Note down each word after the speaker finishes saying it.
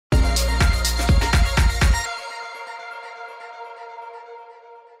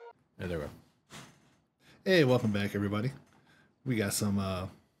Hey, welcome back, everybody. We got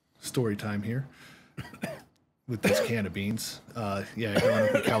some story time here with this can of beans. Yeah, growing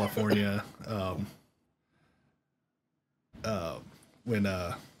up in California, uh, when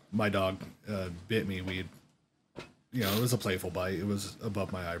my dog bit me, it was a playful bite. It was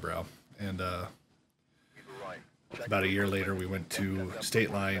above my eyebrow, and about a year later, we went to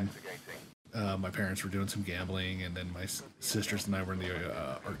State Line. My parents were doing some gambling, and then my sisters and I were in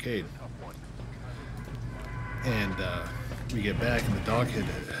the arcade. And we get back, and the dog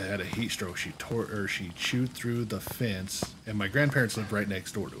had a heat stroke. She chewed through the fence, and my grandparents lived right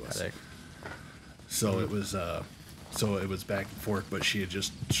next door to us. So it was back and forth, but she had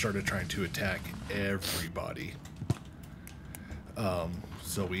just started trying to attack everybody.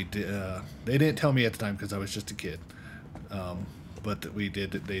 So we did. They didn't tell me at the time because I was just a kid. But we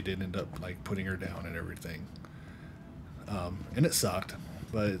did. They did end up like putting her down and everything. And it sucked,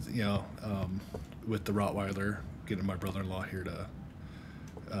 but with the Rottweiler, getting my brother-in-law here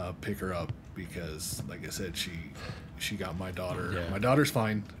to pick her up because, like I said, she got my daughter. Yeah. My daughter's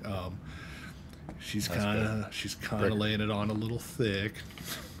fine. She's kind of laying it on a little thick.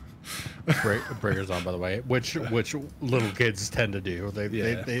 Breakers on, by the way, which little kids tend to do.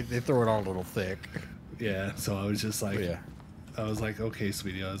 They throw it on a little thick. Yeah. So I was just like, I was like, okay,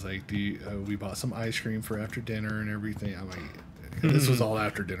 sweetie. I was like, we bought some ice cream for after dinner and everything. I'm like. This was all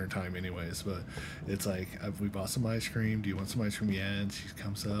after dinner time anyways, but it's like, we bought some ice cream. Do you want some ice cream? Yeah. And she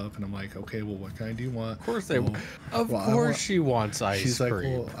comes up, and I'm like, okay, well, what kind do you want? Of course she wants ice cream. She's like,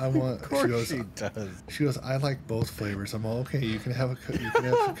 well, I want. Of course she does. She goes, I like both flavors. I'm all, okay. You can have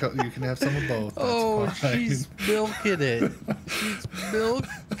you can have some of both. That's fine. She's milking it. She's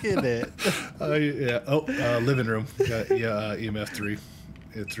milking it. Yeah. Oh, living room. Got EMF 3.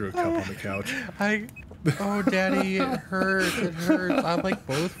 It threw a cup on the couch. Oh, Daddy, it hurts. It hurts. I like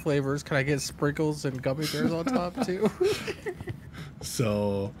both flavors. Can I get sprinkles and gummy bears on top too?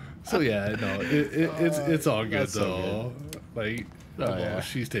 So yeah, no, it's all good though. So Like,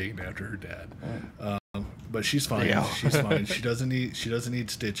 she's taking after her dad, but she's fine. Yeah. She's fine. She doesn't need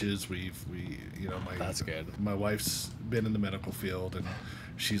stitches. That's good. My wife's been in the medical field and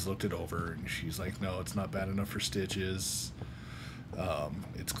she's looked it over and she's like, no, it's not bad enough for stitches.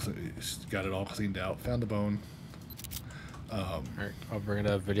 It's got it all cleaned out. Found the bone. All right, I'll bring in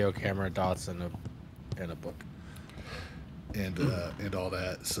a video camera, dots, and a book, and all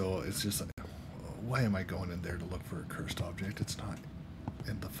that. So it's just like, why am I going in there to look for a cursed object? It's not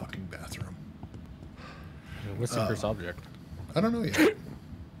in the fucking bathroom. What's the cursed object? I don't know yet.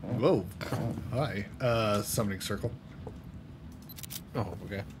 Whoa. Hi. Summoning circle. Oh,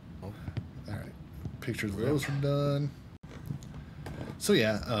 okay. Oh. All right. Pictures of those are done. So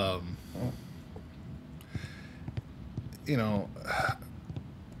yeah,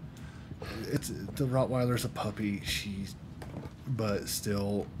 it's the Rottweiler's a puppy. But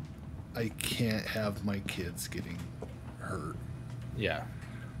still, I can't have my kids getting hurt. Yeah.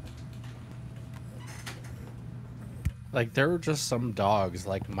 Like, there were just some dogs,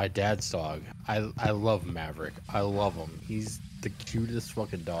 like my dad's dog. I love Maverick. I love him. He's the cutest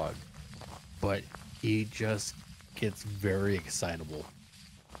fucking dog. But he just gets very excitable.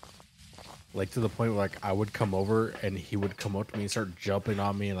 Like, to the point where, like, I would come over and he would come up to me and start jumping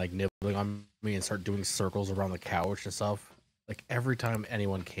on me and, like, nibbling on me and start doing circles around the couch and stuff. Like, every time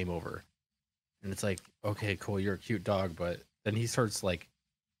anyone came over. And it's like, okay, cool, you're a cute dog, but then he starts, like,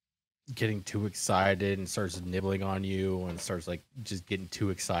 getting too excited and starts nibbling on you and starts, like, just getting too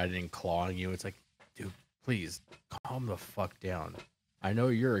excited and clawing you. It's like, dude, please, calm the fuck down. I know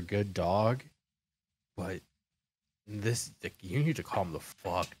you're a good dog, but you need to calm the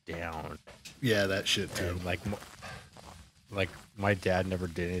fuck down. Yeah, that shit too. And like my dad never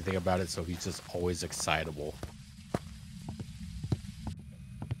did anything about it, so he's just always excitable.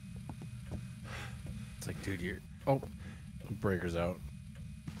 It's like, dude, breaker's out.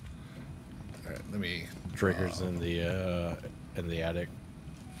 All right, let me. Breaker's in the attic.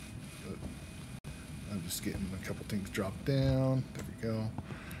 I'm just getting a couple things dropped down. There we go.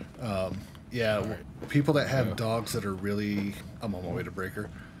 Yeah, right. People that have dogs that are really... I'm on my way to Breaker.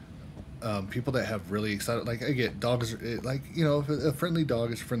 People that have really excited... Like, I get dogs... Like, a friendly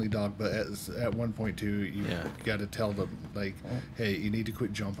dog is a friendly dog, but at one point, too, you got to tell them, like, hey, you need to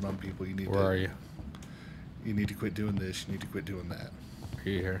quit jumping on people. Where are you? You need to quit doing this. You need to quit doing that. Are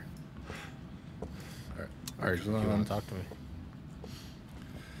you here? All right, do you want to talk to me?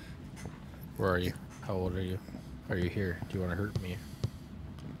 Where are you? How old are you? Are you here? Do you want to hurt me?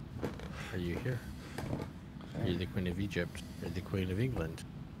 Are you here? Are you the Queen of Egypt? Are you the Queen of England?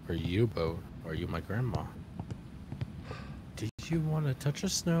 Are you U-boat? Are you my grandma? Do you want to touch a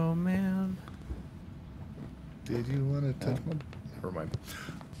snowman? Did you want to touch my... Never mind.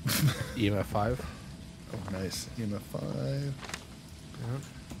 EMF 5. Oh, nice. EMF 5. Yeah.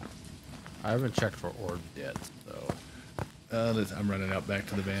 I haven't checked for orbs yet, so... I'm running out back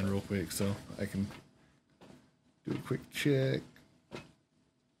to the van real quick, so I can do a quick check.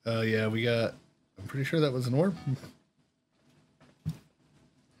 Yeah, we got... I'm pretty sure that was an orb.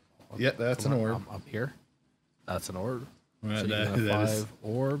 Yeah, that's an orb. I'm up here. That's an orb. Right, so that 5 is...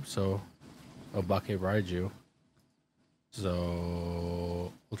 orb, so Obake Raiju.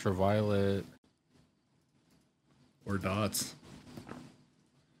 So ultraviolet Or dots.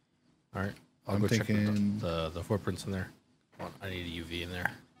 All right, I'm go thinking... check the footprints in there. I need a UV in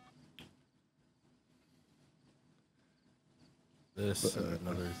there. This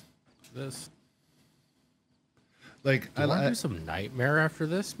another this. Like I want to do some nightmare after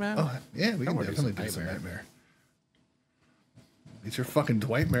this, man. Oh yeah, we can definitely do some nightmare. It's your fucking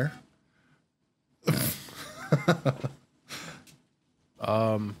Dwightmare.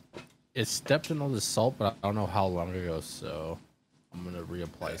 It stepped in all the salt, but I don't know how long ago, so I'm gonna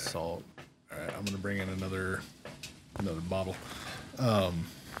reapply salt. All right, I'm gonna bring in another bottle.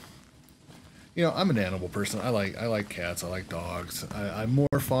 You know, I'm an animal person. I like cats. I like dogs. I'm more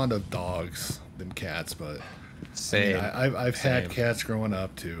fond of dogs than cats, but same. I mean, I've had cats growing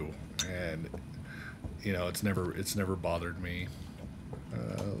up too, and you know, it's never bothered me.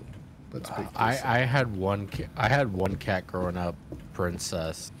 Let's pick this. I had one cat growing up,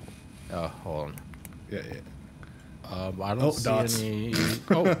 Princess. Hold on. Yeah. I don't see dots. any.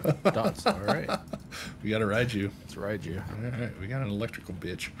 Oh, dots. All right. We gotta ride you. Let's ride you. All right, we got an electrical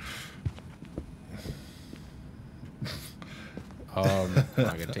bitch. I'm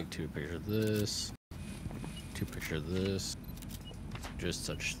gonna take 2 pictures of this. 2 pictures of this. Just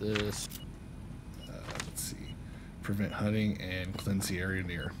touch this. Let's see. Prevent hunting and cleanse the area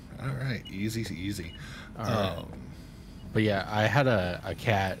near. All right, easy. All right. But yeah, I had a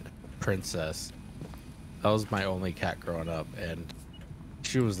cat, Princess. That was my only cat growing up, and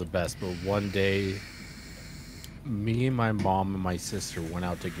she was the best. But one day, me and my mom and my sister went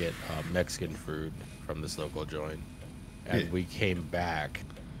out to get Mexican food from this local joint, and we came back,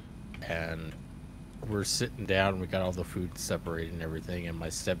 and we're sitting down. We got all the food separated and everything, and my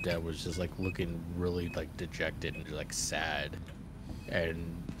stepdad was just like looking really like dejected and like sad, and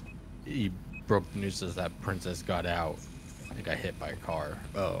he broke the news that Princess got out and got hit by a car.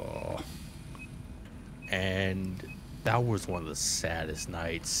 Oh. And that was one of the saddest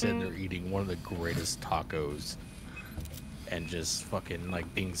nights, sitting there eating one of the greatest tacos and just fucking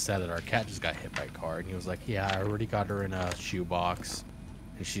like being sad that our cat just got hit by a car. And he was like, yeah, I already got her in a shoebox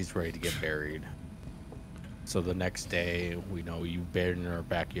and she's ready to get buried. So the next day, we know you buried in our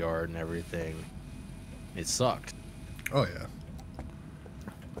backyard and everything. It sucked. Oh yeah.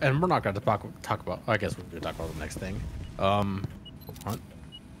 And we're not going to talk about. I guess we're going to talk about the next thing.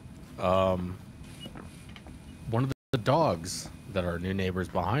 One of the dogs that our new neighbors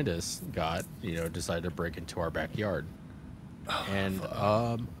behind us got, decided to break into our backyard, and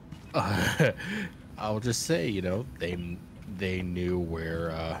I'll just say, they knew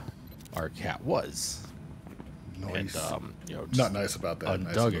where our cat was. Nice. And not nice about that.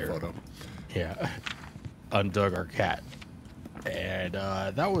 Undug nice her. photo. Yeah, undug our cat, and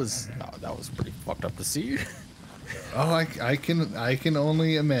that was pretty fucked up to see. Oh, I can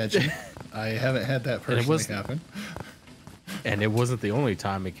only imagine. I haven't had that personally happen. And it wasn't the only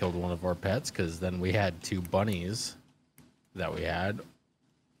time it killed one of our pets, because then we had 2 bunnies that we had,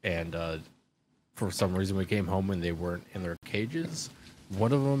 and for some reason we came home and they weren't in their cages.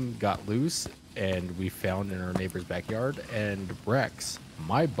 One of them got loose, and we found in our neighbor's backyard, and Rex,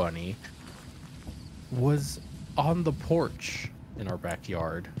 my bunny, was on the porch in our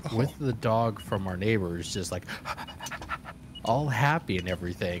backyard with the dog from our neighbors, just like all happy and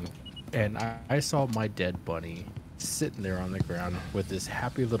everything. And I saw my dead bunny sitting there on the ground with this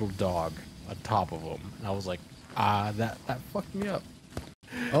happy little dog on top of him, and I was like, that fucked me up.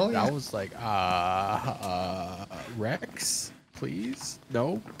 Oh yeah. I was like, Rex, please,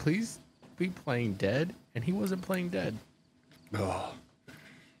 no, please be playing dead. And he wasn't playing dead. Oh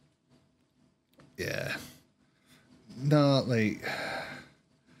yeah. No, like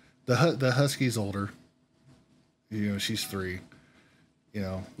the husky's older. She's 3.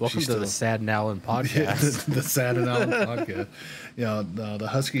 Welcome to the Sad and Alan podcast. the Sad and Alan podcast. The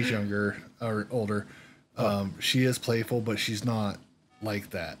husky's younger or older. She is playful, but she's not like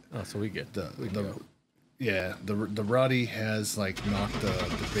that. Oh, so we get the Roddy has like knocked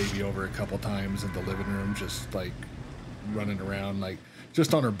the baby over a couple times in the living room, just like running around, like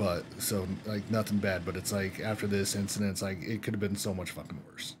just on her butt. So like nothing bad, but it's like after this incident, it's like it could have been so much fucking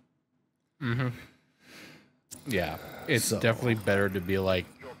worse. Mm-hmm. Yeah, it's So definitely better to be like,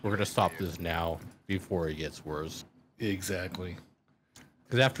 we're gonna stop this now before it gets worse. exactly.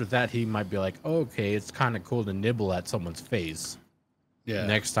 Because after that, he might be like, okay, it's kind of cool to nibble at someone's face. Yeah.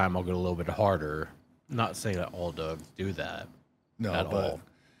 Next time, I'll get a little bit harder. Not saying that all dogs do that No, at but all,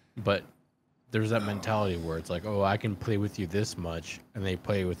 but there's that mentality where it's like, oh, I can play with you this much, and they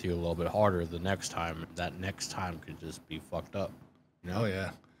play with you a little bit harder the next time. That next time could just be fucked up, you know? oh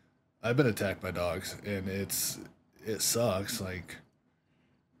yeah, I've been attacked by dogs, and it sucks. Like,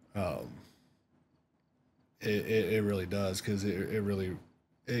 um, it really does because it really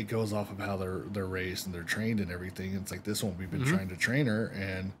it goes off of how they're raised and they're trained and everything. It's like this one we've been Hmm. trying to train her,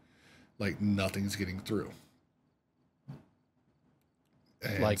 and like nothing's getting through.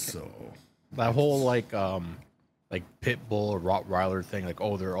 And Like so that whole it's like pit bull or Rottweiler thing. Like,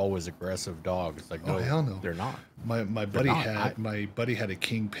 oh, they're always aggressive dogs. Like, oh no, hell no. they're not. My They're buddy not. had my buddy had a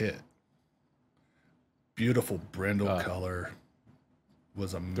king pit. Beautiful brindle Uh, color,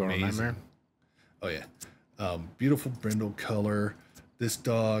 was Throwing a nightmare. amazing. Oh yeah, beautiful brindle color. This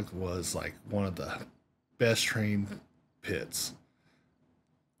dog was like one of the best trained pits.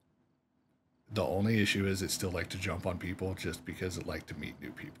 The only issue is it still liked to jump on people just because it liked to meet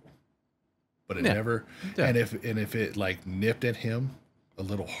new people. But it Yeah, never, yeah, and if it like nipped at him a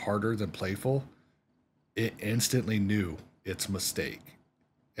little harder than playful, it instantly knew its mistake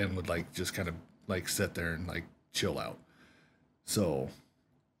and would like just kind of like sit there and like chill out. So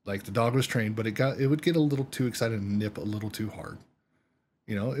like the dog was trained, but it would get a little too excited and nip a little too hard.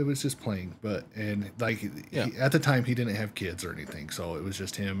 You know, it was just playing, but and like yeah. at the time he didn't have kids or anything, so it was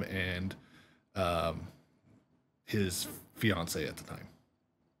just him and um, his fiance at the time.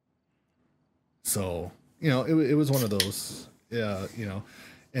 So you know, it was one of those, yeah, you know,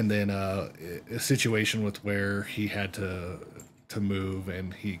 and then a situation with where he had to move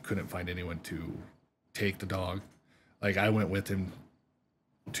and he couldn't find anyone to take the dog. Like I went with him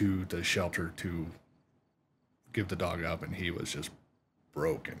to the shelter to give the dog up, and he was just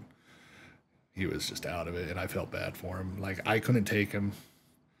broken. He was just out of it, and I felt bad for him. Like I couldn't take him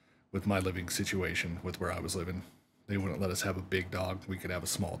with my living situation with where I was living. They wouldn't let us have a big dog. We could have a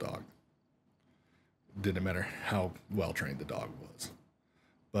small dog. Didn't matter how well trained the dog was.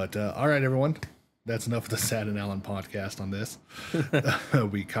 But all right, everyone. That's enough of the Sad and Allen podcast on this.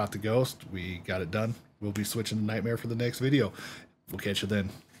 We caught the ghost. We got it done. We'll be switching to Nightmare for the next video. We'll catch you then.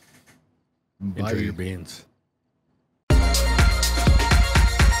 Enjoy Bye. your beans.